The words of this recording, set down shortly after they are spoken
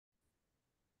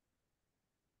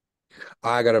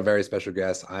I got a very special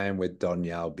guest. I am with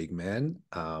Donielle, big man.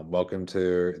 Welcome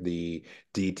to the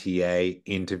DTA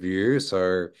interview.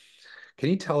 So, can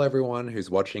you tell everyone who's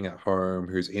watching at home,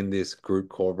 who's in this group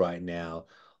call right now,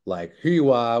 like who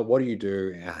you are, what do you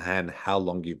do, and how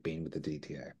long you've been with the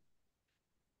DTA?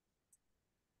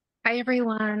 Hi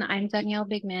everyone, I'm Danielle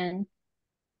Bigman.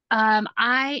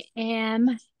 I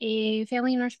am a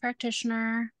family nurse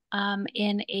practitioner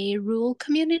in a rural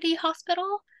community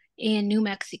hospital in New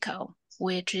Mexico,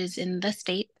 which is in the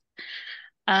state.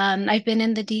 I've been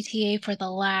in the DTA for the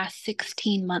last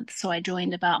 16 months, so I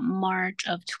joined about March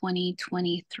of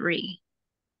 2023.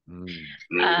 Mm,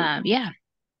 Yeah,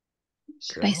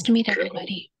 nice to cool. meet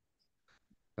everybody.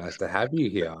 Nice to have you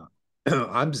here.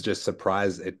 I'm just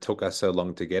surprised it took us so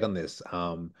long to get on this.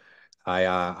 I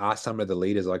asked some of the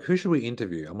leaders, like, who should we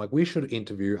interview? I'm like, we should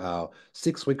interview our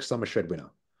 6 week summer shred winner.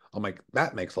 I'm like,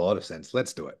 that makes a lot of sense.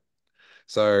 Let's do it.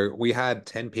 So we had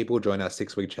 10 people join our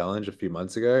 6 week challenge a few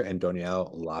months ago, and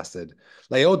Donielle lasted.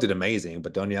 They all did amazing,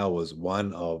 but Donielle was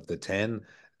one of the 10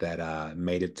 that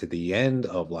made it to the end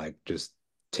of like just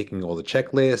ticking all the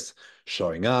checklists,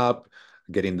 showing up,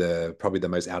 getting the probably the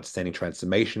most outstanding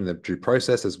transformation in the due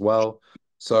process as well.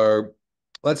 So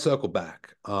let's circle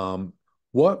back.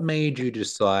 What made you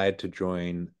decide to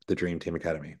join the Dream Team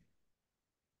Academy?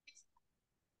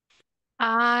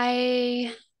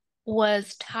 I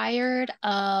was tired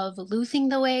of losing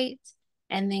the weight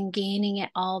and then gaining it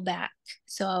all back.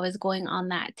 So I was going on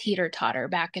that teeter-totter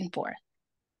back and forth.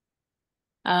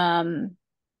 Um,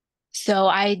 so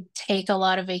I take a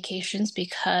lot of vacations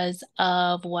because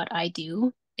of what I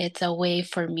do. It's a way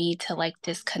for me to like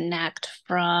disconnect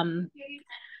from,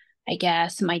 I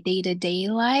guess, my day-to-day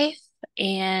life.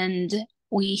 And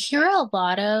we hear a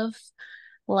lot of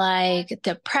like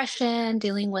depression,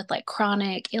 dealing with like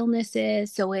chronic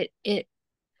illnesses. So it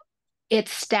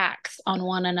stacks on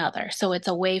one another. So it's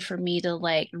a way for me to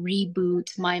like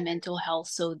reboot my mental health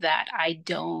so that I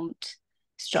don't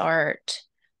start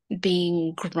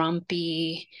being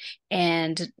grumpy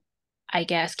and I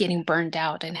guess getting burned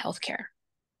out in healthcare.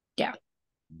 Yeah.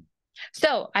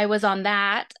 So I was on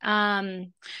that.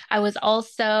 I was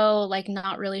also like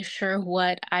not really sure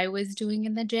what I was doing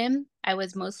in the gym. I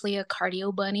was mostly a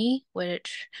cardio bunny,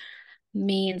 which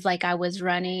means like I was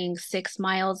running 6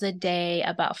 miles a day,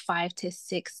 about 5 to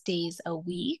 6 days a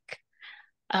week.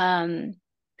 Um,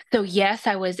 so yes,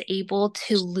 I was able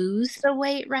to lose the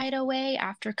weight right away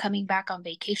after coming back on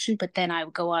vacation, but then I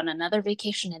would go on another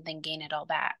vacation and then gain it all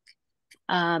back.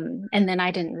 And then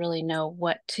I didn't really know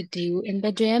what to do in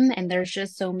the gym. And there's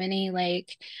just so many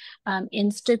like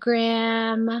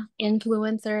Instagram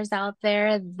influencers out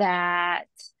there that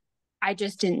I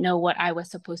just didn't know what I was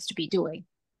supposed to be doing.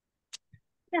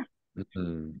 Yeah.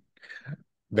 Mhm.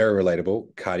 Very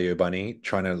relatable. Cardio bunny,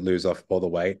 trying to lose off all the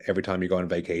weight. Every time you go on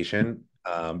vacation,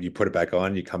 you put it back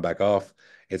on, you come back off.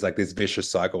 It's like this vicious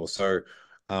cycle. So,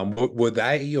 were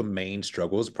they your main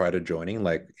struggles prior to joining?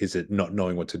 Like, is it not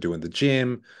knowing what to do in the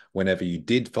gym? Whenever you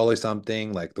did follow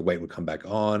something, like the weight would come back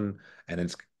on, and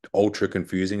it's ultra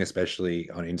confusing, especially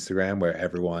on Instagram, where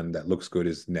everyone that looks good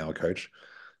is now a coach.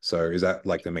 So, is that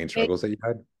like the main struggles that you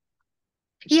had?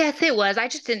 Yes, it was. I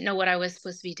just didn't know what I was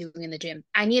supposed to be doing in the gym.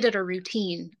 I needed a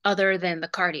routine other than the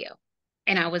cardio.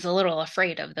 And I was a little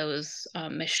afraid of those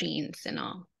machines and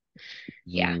all.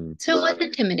 Yeah. Mm. So it was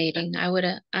intimidating. I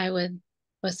would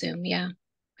assume, yeah,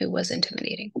 it was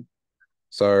intimidating.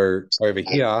 So over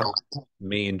here,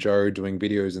 me and Joe doing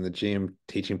videos in the gym,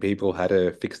 teaching people how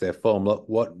to fix their form.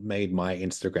 What made my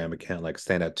Instagram account like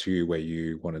stand out to you where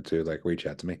you wanted to like reach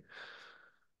out to me?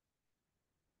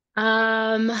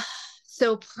 Um,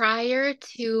 so prior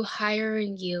to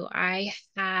hiring you, I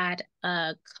had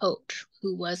a coach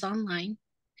who was online.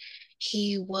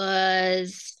 He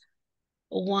was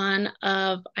one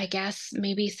of, I guess,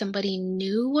 maybe somebody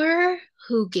newer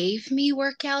who gave me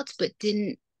workouts but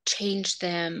didn't change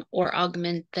them or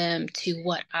augment them to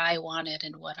what I wanted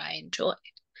and what I enjoyed.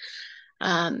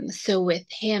 So with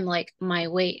him, like my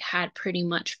weight had pretty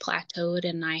much plateaued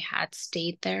and I had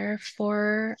stayed there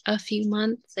for a few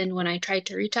months. And when I tried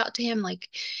to reach out to him, like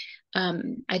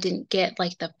I didn't get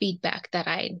like the feedback that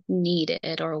I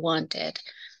needed or wanted.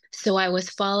 So I was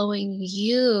following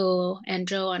you and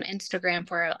Joe on Instagram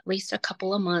for at least a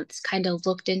couple of months, kind of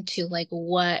looked into like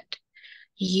what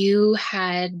you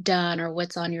had done or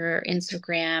what's on your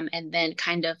Instagram, and then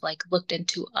kind of like looked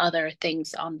into other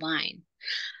things online.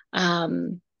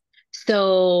 Um,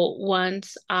 so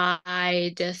once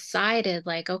I decided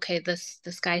like, okay, this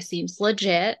guy seems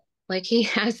legit, like he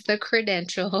has the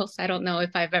credentials. I don't know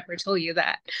if I've ever told you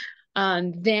that.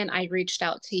 Then I reached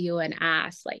out to you and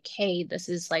asked, like, hey, this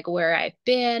is like where I've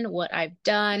been, what I've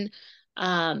done.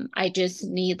 I just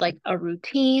need like a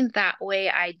routine. That way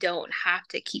I don't have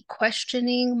to keep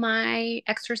questioning my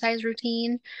exercise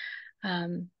routine.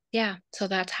 Yeah, so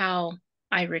that's how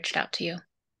I reached out to you.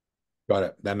 Got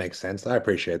it. That makes sense. I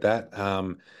appreciate that.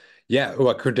 Yeah,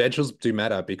 well, credentials do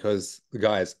matter because,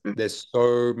 guys, there's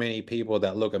so many people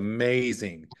that look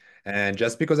amazing. And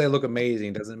just because they look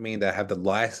amazing doesn't mean they have the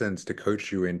license to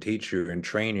coach you and teach you and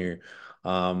train you.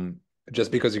 Um,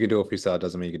 just because you can do it for yourself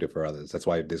doesn't mean you can do it for others. That's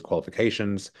why there's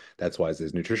qualifications. That's why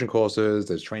there's nutrition courses,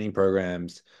 there's training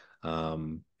programs.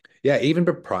 Um, yeah, even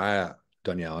prior,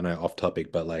 Donielle, I know off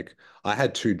topic, but like I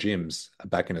had two gyms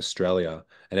back in Australia.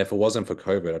 And if it wasn't for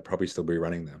COVID, I'd probably still be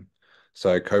running them.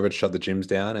 So COVID shut the gyms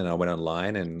down and I went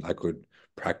online and I could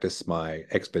practice my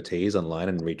expertise online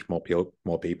and reach more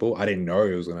people. I didn't know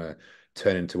it was going to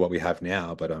turn into what we have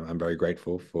now, but I'm very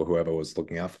grateful for whoever was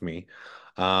looking out for me.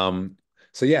 Um,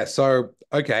 so yeah, so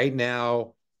okay,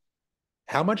 now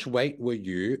how much weight were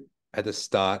you at the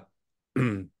start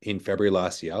in February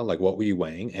last year? Like what were you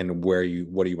weighing and what are you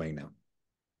weighing now?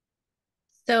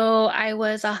 So I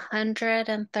was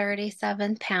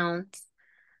 137 pounds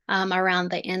around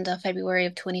the end of February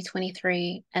of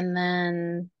 2023. And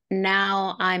then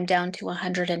now I'm down to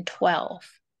 112.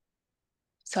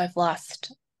 So I've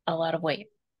lost a lot of weight.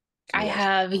 I You lost.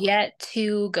 have yet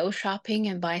to go shopping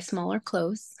and buy smaller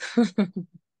clothes.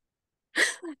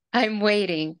 I'm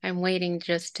waiting. I'm waiting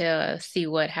just to see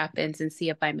what happens and see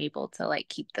if I'm able to like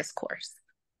keep this course.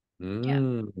 Yeah.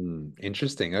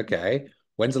 Interesting. Okay.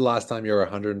 When's the last time you were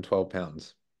 112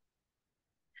 pounds?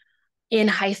 In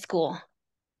high school.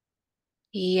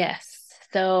 Yes.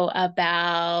 So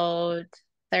about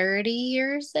 30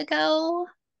 years ago.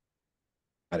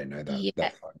 I didn't know that. Yeah.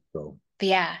 That's fucking cool.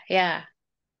 Yeah. Yeah.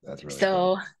 That's really cool.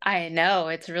 So I know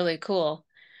it's really cool.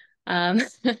 Um,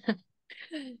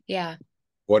 yeah.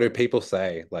 What do people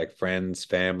say? Like friends,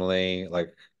 family,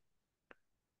 like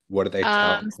what do they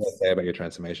Um, what do they say about your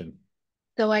transformation?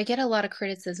 so I get a lot of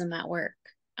criticism at work.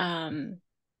 Um,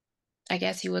 I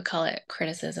guess you would call it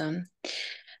criticism.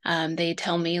 They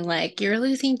tell me like, you're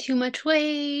losing too much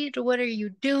weight. What are you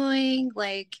doing?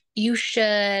 Like, you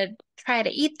should try to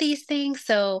eat these things.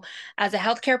 So, as a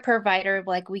healthcare provider,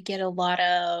 like we get a lot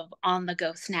of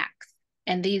on-the-go snacks.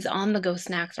 And these on-the-go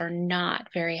snacks are not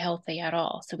very healthy at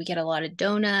all. So we get a lot of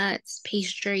donuts,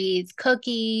 pastries,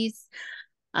 cookies,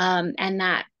 and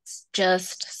that's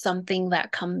just something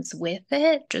that comes with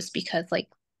it, just because like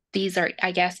these are,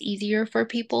 I guess, easier for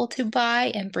people to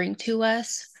buy and bring to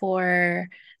us for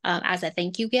as a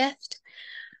thank you gift.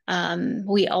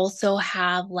 We also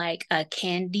have like a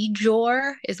candy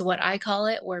drawer, is what I call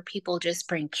it, where people just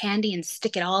bring candy and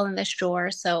stick it all in this drawer.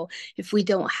 So if we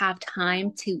don't have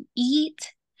time to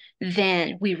eat,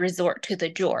 then we resort to the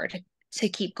drawer to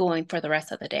keep going for the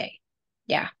rest of the day.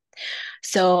 Yeah.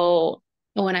 So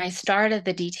when I started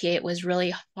the DTA, it was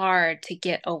really hard to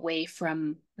get away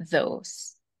from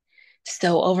those.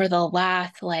 So over the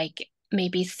last like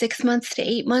maybe 6 months to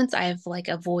 8 months, I've like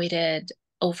avoided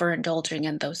overindulging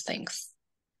in those things.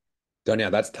 Don't know,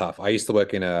 that's tough. I used to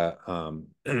work in a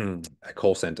a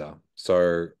call center.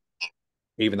 So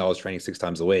even though I was training 6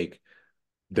 times a week,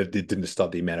 that it didn't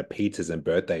stop the amount of pizzas and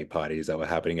birthday parties that were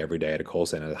happening every day at a call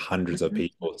center. Hundreds of Mhm.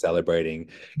 people celebrating.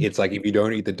 It's like if you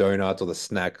don't eat the donuts or the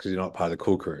snacks, you're not part of the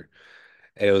cool crew.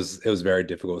 It was very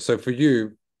difficult. So for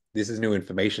you, this is new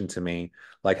information to me.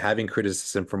 Like having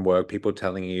criticism from work, people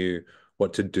telling you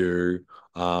what to do.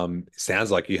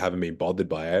 Sounds like you haven't been bothered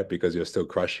by it because you're still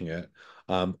crushing it.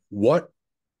 What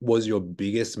was your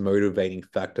biggest motivating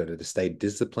factor to stay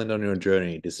disciplined on your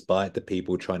journey, despite the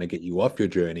people trying to get you off your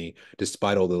journey,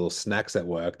 despite all the little snacks at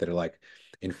work that are like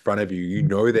in front of you? You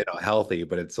know they're not healthy,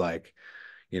 but it's like,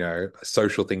 a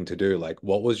social thing to do. Like,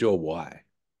 what was your why?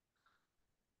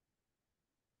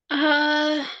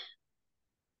 Uh,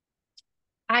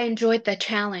 I enjoyed the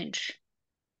challenge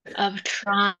of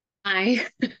trying,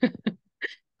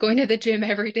 going to the gym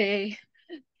every day,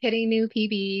 hitting new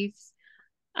PBs.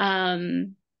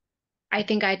 Um, I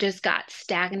think I just got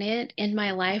stagnant in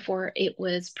my life where it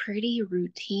was pretty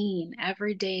routine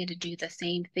every day to do the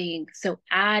same thing. So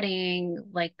adding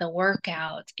like the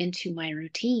workout into my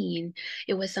routine,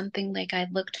 it was something like I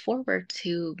looked forward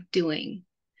to doing.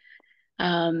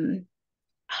 Um,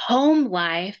 Home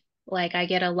life, like I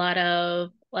get a lot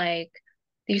of like,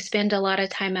 you spend a lot of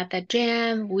time at the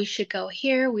gym. We should go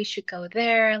here. We should go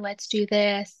there. Let's do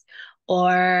this.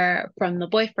 Or from the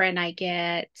boyfriend, I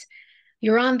get,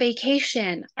 you're on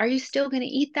vacation. Are you still going to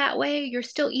eat that way? You're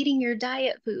still eating your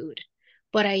diet food.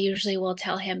 But I usually will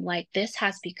tell him, like, this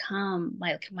has become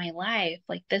like my life.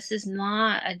 Like, this is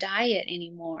not a diet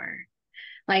anymore.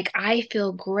 Like, I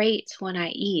feel great when I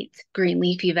eat green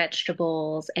leafy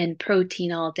vegetables and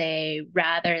protein all day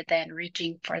rather than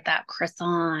reaching for that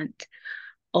croissant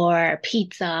or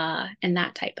pizza and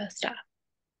that type of stuff.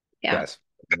 Yeah. That's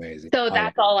amazing. So I love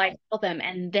that's all I tell them.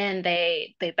 And then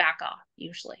they back off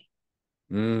usually.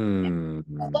 it.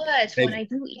 But when They've- I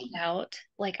do eat out,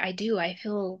 like I do, I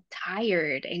feel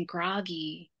tired and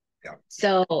groggy. yeah.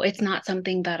 So it's not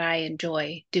something that I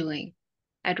enjoy doing.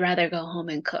 I'd rather go home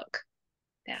and cook.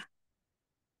 Yeah.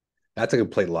 That's a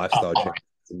complete lifestyle change.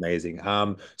 It's amazing.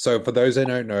 So for those who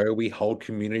don't know, we hold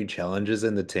community challenges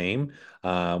in the team.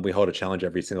 We hold a challenge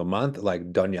every single month.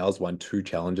 Like Donielle's won two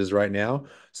challenges right now.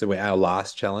 So we our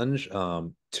last challenge,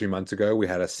 2 months ago, we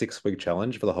had a 6 week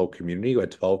challenge for the whole community where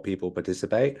 12 people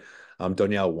participate.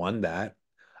 Donielle won that.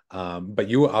 But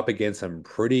you were up against some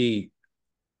pretty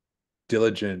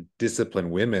diligent,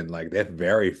 disciplined women. Like they're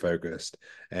very focused.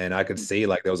 And I could see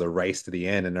like there was a race to the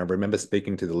end. And I remember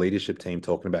speaking to the leadership team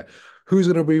talking about who's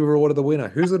going to be rewarded the winner,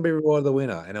 who's going to be rewarded the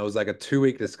winner. And it was like a 2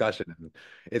 week discussion. And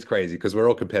it's crazy because we're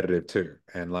all competitive too.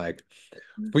 And like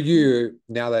for you,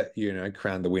 now that you know,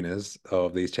 crowned the winners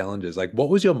of these challenges, like what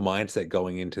was your mindset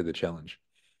going into the challenge?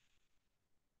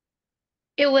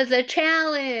 It was a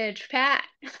challenge, Pat.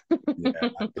 Yeah,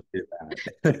 I could do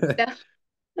that.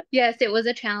 Yes, it was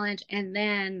a challenge. And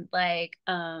then I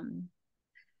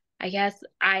guess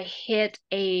I hit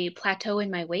a plateau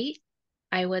in my weight.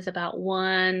 I was about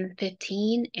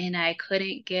 115 and I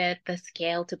couldn't get the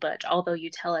scale to budge. Although you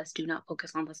tell us do not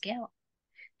focus on the scale.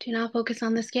 Do not focus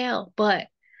on the scale. But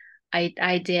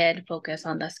I did focus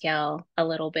on the scale a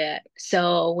little bit.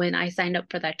 So when I signed up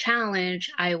for that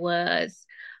challenge, I was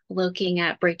looking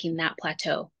at breaking that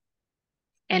plateau.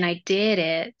 And I did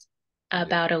it Yeah,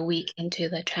 about a week into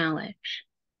the challenge.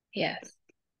 Yes.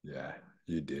 yeah,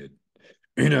 you did.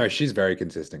 You know, she's very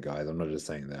consistent, guys. I'm not just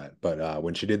saying that. But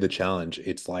when she did the challenge,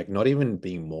 it's like not even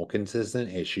being more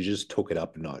consistent, she just took it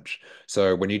up a notch.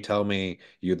 So when you tell me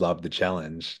you love the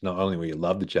challenge, not only will you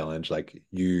love the challenge, like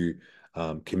you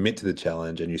commit to the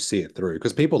challenge and you see it through,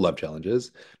 because people love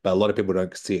challenges, but a lot of people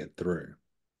don't see it through.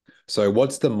 So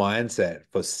what's the mindset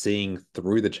for seeing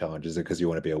through the challenge? Is it because you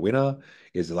want to be a winner?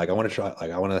 Is it like I want to try,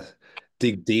 like I want to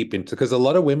dig deep into because a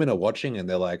lot of women are watching and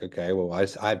they're like, okay, well, I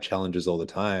have challenges all the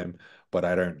time, but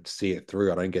I don't see it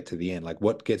through. I don't get to the end. Like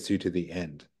what gets you to the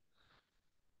end?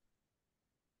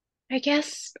 I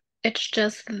guess it's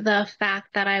just the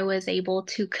fact that I was able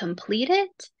to complete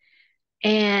it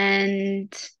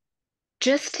and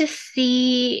just to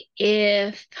see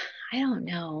if, I don't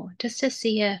know, just to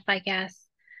see if I guess,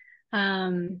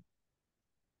 um,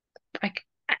 I,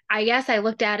 I guess I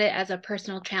looked at it as a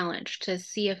personal challenge to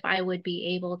see if I would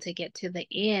be able to get to the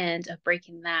end of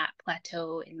breaking that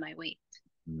plateau in my weight.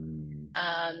 Hmm.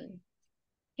 Um,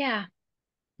 yeah.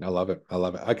 I love it. I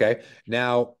love it. Okay.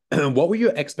 Now, what were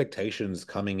your expectations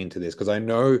coming into this? Because I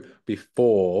know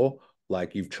before,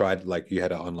 like you've tried, like you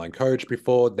had an online coach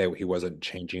before, he wasn't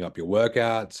changing up your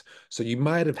workouts. So you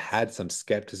might have had some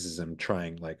skepticism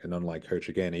trying like an online coach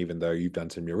again, even though you've done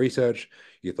some of your research,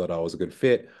 you thought I was a good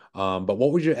fit. But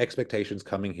what were your expectations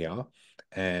coming here?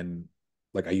 And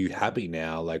like, are you happy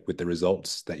now, like with the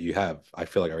results that you have? I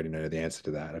feel like I already know the answer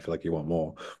to that. I feel like you want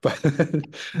more, but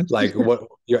like, what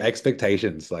your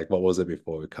expectations? Like, what was it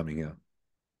before coming here?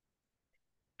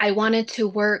 I wanted to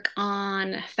work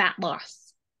on fat loss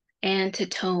and to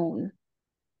tone.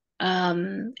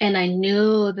 And I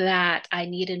knew that I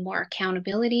needed more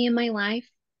accountability in my life.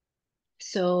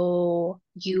 So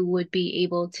you would be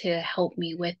able to help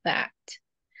me with that.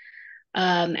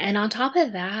 And on top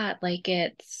of that, like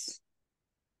it's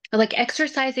like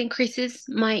exercise increases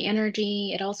my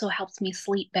energy. It also helps me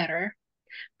sleep better.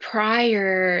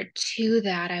 Prior to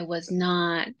that,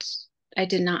 I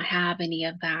did not have any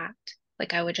of that.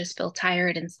 Like I would just feel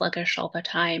tired and sluggish all the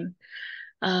time.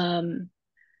 Um,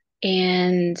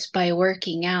 And by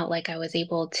working out, like I was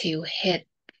able to hit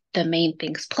the main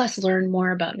things, plus learn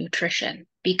more about nutrition.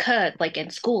 Because like in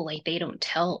school, like they don't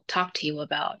talk to you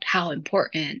about how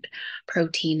important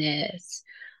protein is,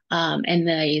 and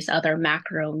these other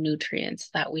macronutrients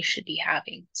that we should be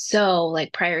having. So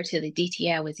like prior to the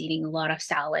DTA, I was eating a lot of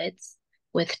salads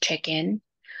with chicken.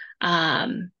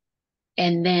 Um,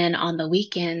 and then on the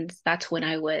weekends, that's when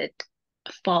I would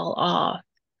fall off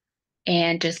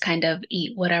and just kind of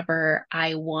eat whatever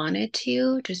I wanted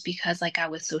to, just because like I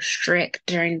was so strict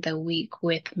during the week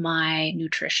with my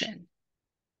nutrition.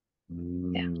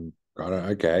 Yeah. Got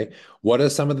it. Okay. What are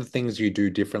some of the things you do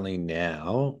differently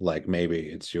now? Like maybe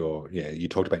it's your, yeah, you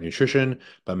talked about nutrition,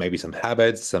 but maybe some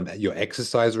habits, some your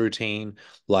exercise routine.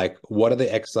 Like what are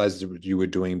the exercises you were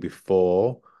doing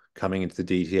before coming into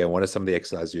the DTA? What are some of the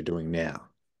exercises you're doing now?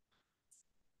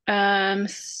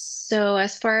 So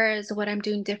as far as what I'm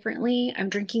doing differently, I'm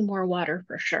drinking more water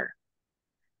for sure.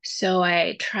 So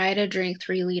I try to drink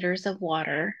 3 liters of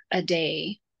water a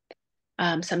day.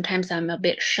 Sometimes I'm a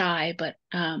bit shy, but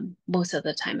most of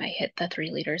the time I hit the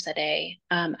 3 liters a day.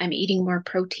 I'm eating more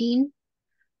protein.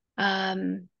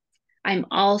 Um, I'm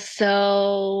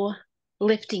also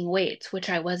lifting weights, which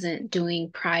I wasn't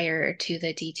doing prior to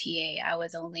the DTA. I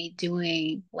was only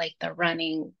doing like the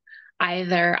running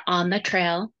either on the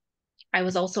trail. I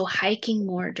was also hiking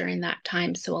more during that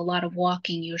time, so a lot of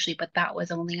walking usually, but that was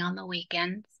only on the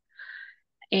weekends.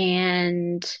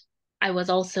 And I was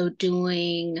also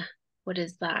doing, what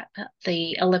is that?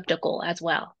 The elliptical as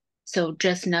well. So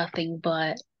just nothing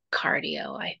but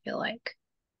cardio, I feel like.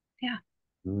 Yeah.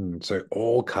 So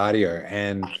all cardio,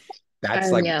 and that's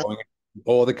Oh, like yeah. going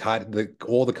all the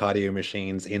cardio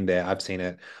machines in there. I've seen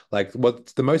it. Like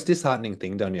what's the most disheartening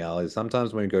thing, Danielle, is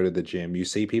sometimes when we go to the gym, you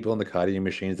see people on the cardio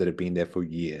machines that have been there for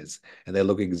years and they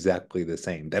look exactly the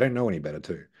same. They don't know any better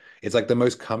too. It's like the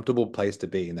most comfortable place to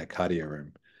be in that cardio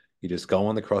room. You just go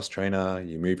on the cross trainer,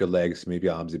 you move your legs, move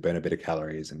your arms, you burn a bit of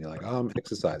calories, and you're like, oh, I'm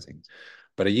exercising.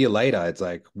 But a year later, it's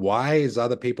like, why is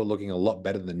other people looking a lot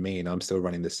better than me and I'm still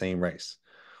running the same race?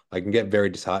 Like, can get very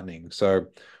disheartening. So,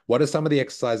 what are some of the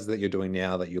exercises that you're doing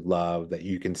now that you love that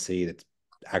you can see that's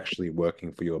actually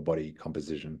working for your body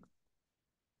composition?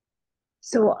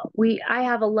 I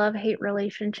have a love-hate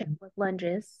relationship with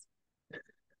lunges.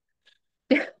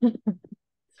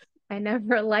 I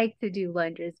never like to do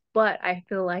lunges, but I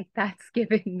feel like that's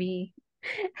giving me,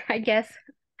 I guess,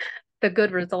 the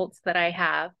good results that I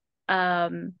have.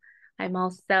 Um, I'm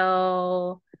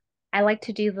also, I like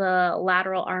to do the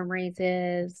lateral arm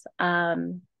raises.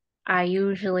 I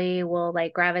usually will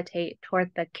like gravitate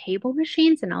toward the cable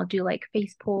machines and I'll do like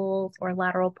face pulls or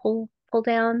lateral pull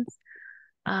downs.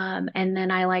 And then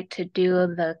I like to do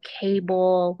the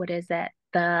cable, what is it?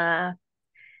 The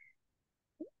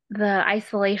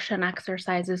isolation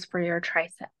exercises for your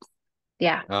triceps.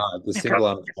 Yeah. The I forgot. single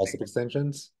arm tricep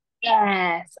extensions.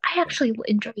 Yes, I Yeah. actually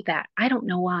enjoy that. I don't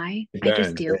know why. It I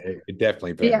just burns. do. It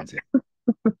definitely Yeah. burns.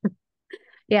 Yeah.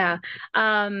 Yeah.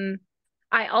 Um,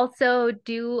 I also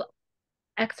do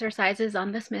exercises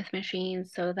on the Smith machine,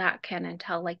 so that can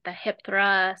entail like the hip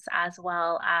thrust as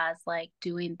well as like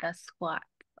doing the squats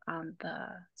on the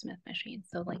Smith machine.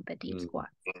 So like the deep Mm.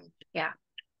 squats. Yeah.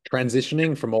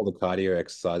 Transitioning from all the cardio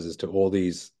exercises to all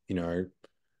these,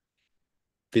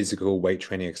 physical weight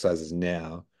training exercises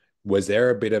now, was there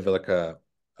a bit of like a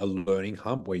learning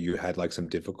hump where you had like some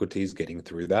difficulties getting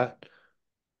through that?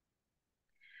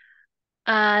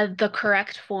 The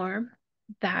correct form,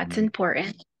 that's Mm.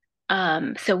 important.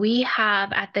 So we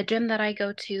have at the gym that I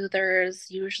go to, there's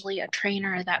usually a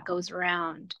trainer that goes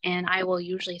around, and I will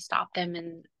usually stop them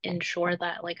and ensure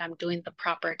that like I'm doing the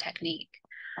proper technique.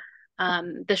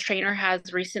 This trainer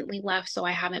has recently left, so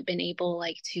I haven't been able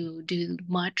like to do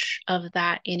much of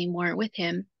that anymore with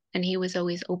him. And he was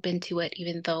always open to it,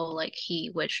 even though like he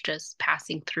was just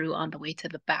passing through on the way to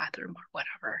the bathroom or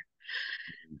whatever.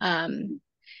 Um,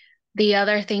 the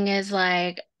other thing is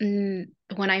like when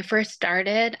I first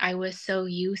started, I was so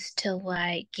used to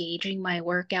like gauging my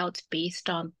workouts based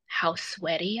on how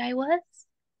sweaty I was.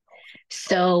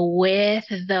 So with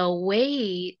the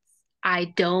weights, I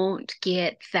don't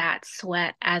get that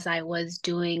sweat as I was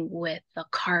doing with the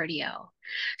cardio.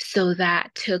 So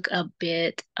that took a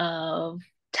bit of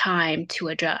time to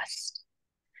adjust.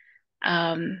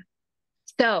 Um,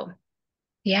 so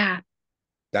yeah.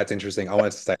 That's interesting. I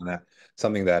wanted to say on that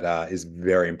something that is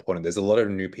very important. There's a lot of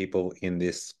new people in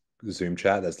this Zoom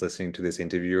chat that's listening to this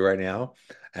interview right now.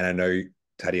 And I know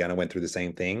Tatiana went through the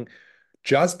same thing.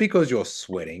 Just because you're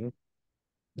sweating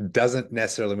doesn't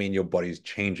necessarily mean your body's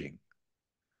changing.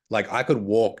 Like I could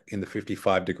walk in the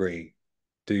 55-degree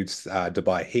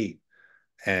Dubai heat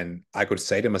and I could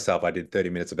say to myself, I did 30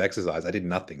 minutes of exercise. I did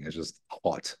nothing. It's just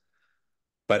hot.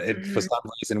 But for Mhm.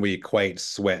 some reason, we equate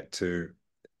sweat to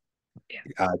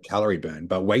calorie burn,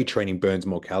 but weight training burns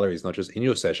more calories, not just in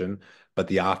your session, but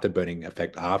the afterburning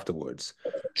effect afterwards.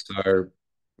 So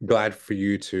glad for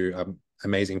you to,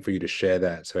 amazing for you to share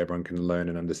that so everyone can learn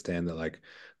and understand that, like,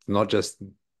 it's not just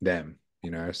them.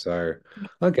 So,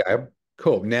 okay,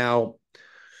 cool. Now,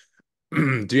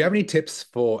 do you have any tips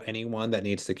for anyone that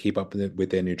needs to keep up with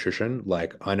their nutrition?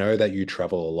 Like, I know that you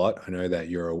travel a lot. I know that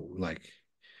you're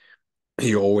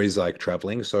always like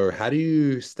traveling. So how do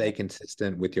you stay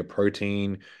consistent with your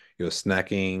protein, you're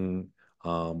snacking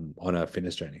on a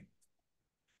fitness journey?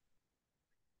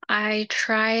 I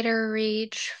try to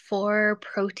reach for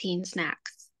protein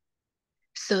snacks.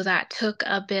 So that took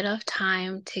a bit of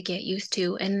time to get used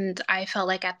to. And I felt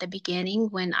like at the beginning,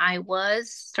 when I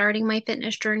was starting my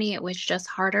fitness journey, it was just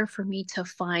harder for me to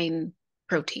find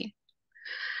protein.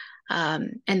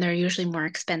 And they're usually more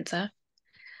expensive.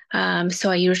 So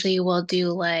I usually will do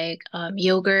like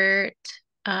yogurt,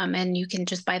 and you can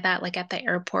just buy that like at the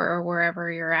airport or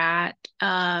wherever you're at.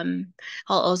 I'll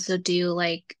also do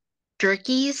like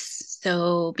jerkies,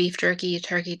 so beef jerky,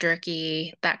 turkey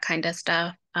jerky, that kind of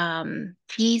stuff.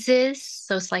 Cheeses,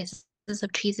 so slices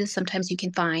of cheeses sometimes you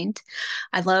can find.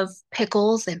 I love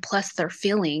pickles, and plus they're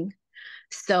filling.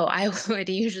 So I would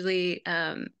usually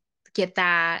get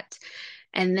that.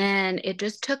 And then it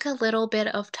just took a little bit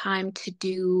of time to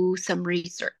do some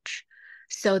research.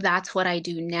 So that's what I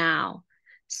do now.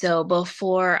 So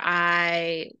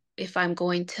if I'm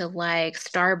going to like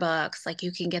Starbucks, like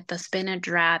you can get the spinach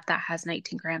wrap that has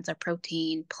 19 grams of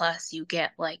protein, plus you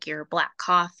get like your black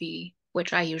coffee,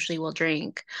 which I usually will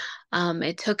drink.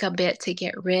 It took a bit to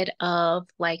get rid of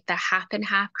like the half and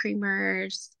half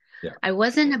creamers. Yeah. I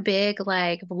wasn't a big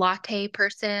like latte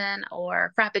person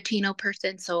or frappuccino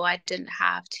person, so I didn't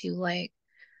have to like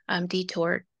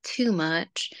detour too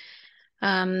much.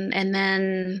 And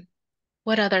then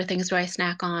what other things do I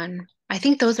snack on? I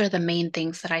think those are the main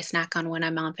things that I snack on when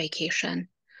I'm on vacation.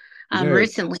 You know,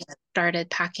 Recently, I started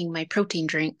packing my protein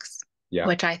drinks, yeah.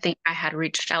 which I think I had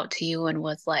reached out to you and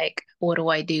was like, what do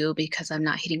I do? Because I'm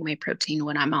not hitting my protein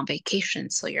when I'm on vacation.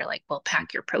 So you're like, well,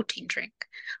 pack your protein drink,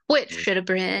 which should have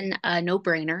been a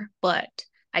no-brainer, but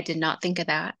I did not think of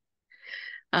that.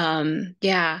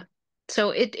 Yeah.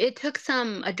 So it took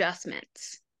some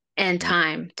adjustments and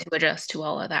time to adjust to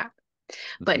all of that.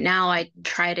 But Mhm. now I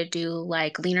try to do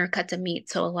like leaner cuts of meat,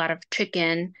 so a lot of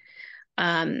chicken.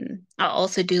 I'll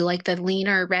also do like the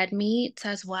leaner red meats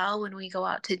as well when we go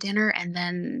out to dinner, and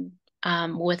then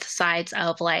with sides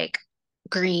of like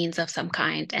greens of some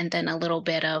kind, and then a little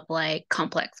bit of like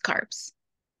complex carbs.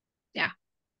 Yeah.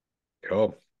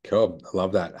 Cool. Cool. I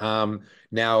love that.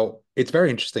 Now it's very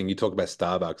interesting. You talk about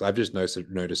Starbucks. I've just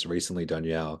noticed recently,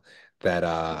 Donielle,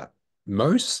 that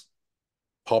most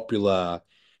popular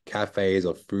cafes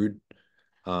or food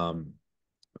um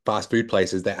fast food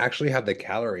places, they actually have the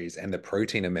calories and the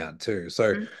protein amount too.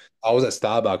 So I was at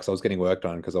Starbucks, I was getting worked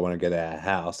on because I want to get out of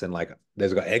house, and like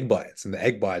there's got egg bites, and the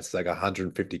egg bites is like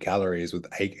 150 calories with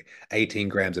 18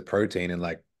 grams of protein and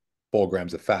like 4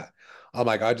 grams of fat. I'm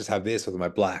like, I just have this with my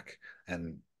black,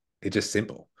 and it's just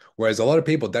simple. Whereas a lot of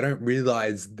people, they don't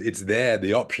realize it's there,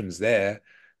 the option's there.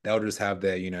 They'll just have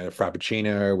their,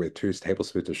 frappuccino with 2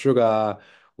 tablespoons of sugar,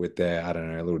 with their, I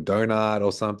don't know, a little donut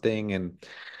or something. And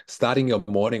starting your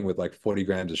morning with like 40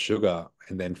 grams of sugar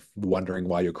and then wondering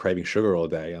why you're craving sugar all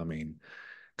day. I mean,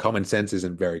 common sense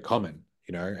isn't very common,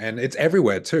 and it's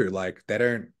everywhere too. Like they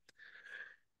don't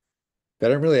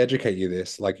really educate you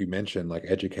this, like you mentioned, like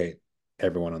educate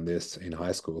everyone on this in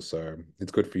high school. So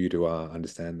it's good for you to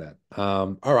understand that.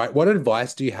 All right. What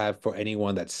advice do you have for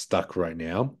anyone that's stuck right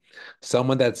now?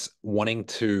 Someone that's wanting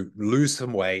to lose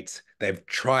some weight. They've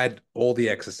tried all the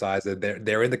exercises.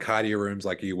 They're in the cardio rooms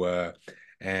like you were,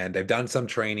 and they've done some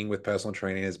training with personal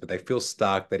trainers, but they feel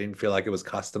stuck. They didn't feel like it was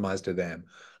customized to them.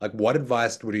 Like, what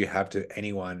advice would you have to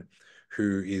anyone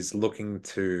who is looking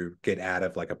to get out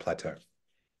of like a plateau?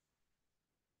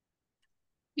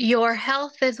 Your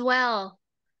health as well.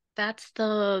 That's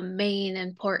the main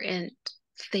important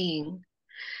thing.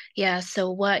 Yeah,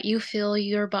 so what you feel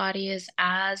your body is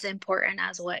as important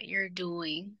as what you're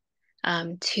doing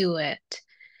to it.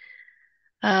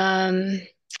 Um,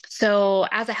 so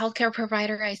as a healthcare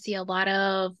provider, I see a lot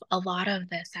of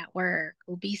this at work: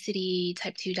 obesity,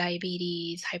 type 2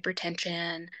 diabetes,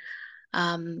 hypertension.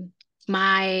 Um,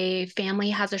 my family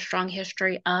has a strong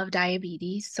history of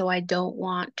diabetes, so I don't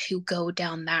want to go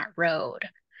down that road.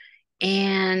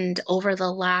 And over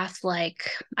the last, like,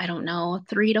 I don't know,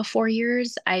 3 to 4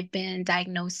 years, I've been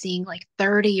diagnosing like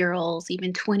 30-year-olds,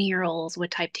 even 20-year-olds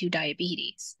with type 2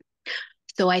 diabetes.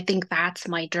 So I think that's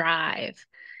my drive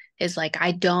is like,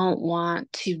 I don't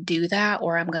want to do that,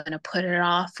 or I'm going to put it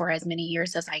off for as many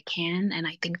years as I can. And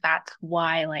I think that's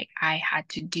why, like, I had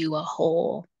to do a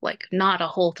whole, like, not a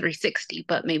whole 360,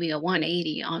 but maybe a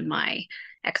 180 on my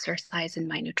exercise and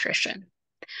my nutrition.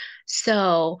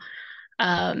 So,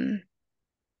 um,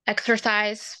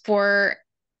 exercise for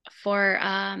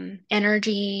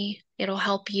energy. It'll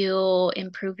help you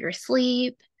improve your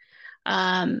sleep.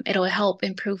 It'll help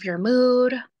improve your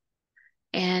mood,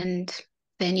 and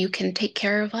then you can take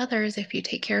care of others if you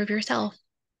take care of yourself.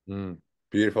 Mm.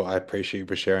 Beautiful. I appreciate you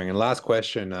for sharing. And last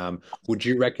question, would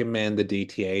you recommend the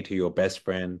DTA to your best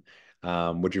friend?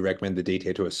 Would you recommend the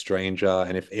DTA to a stranger?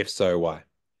 And if so, why?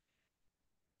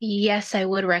 Yes, I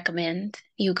would recommend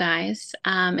you guys.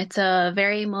 It's a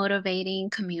very motivating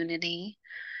community.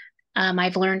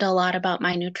 I've learned a lot about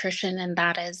my nutrition, and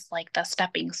that is like the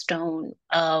stepping stone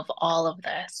of all of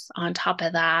this. On top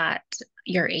of that,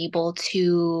 you're able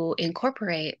to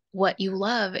incorporate what you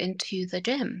love into the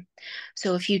gym.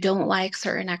 So if you don't like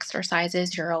certain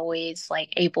exercises, you're always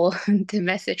like able to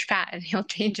message Pat and he'll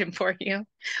change them for you,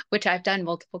 which I've done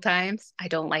multiple times. I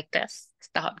don't like this.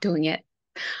 Stop doing it.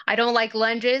 I don't like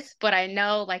lunges, but I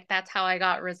know like that's how I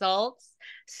got results.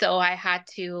 So I had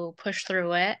to push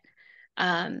through it.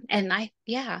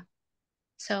 Yeah,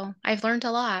 so I've learned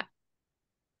a lot.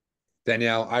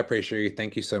 Danielle, I appreciate you.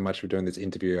 Thank you so much for doing this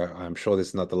interview. I'm sure this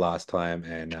is not the last time,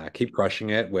 and keep crushing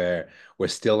it. We're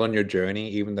still on your journey,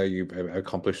 even though you've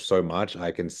accomplished so much.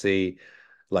 I can see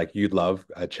like you love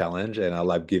a challenge, and I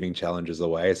love giving challenges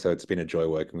away. So it's been a joy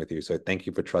working with you. So thank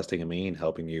you for trusting in me and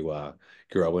helping you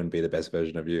grow and be the best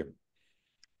version of you.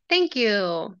 Thank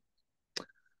you.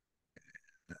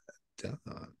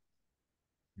 Done.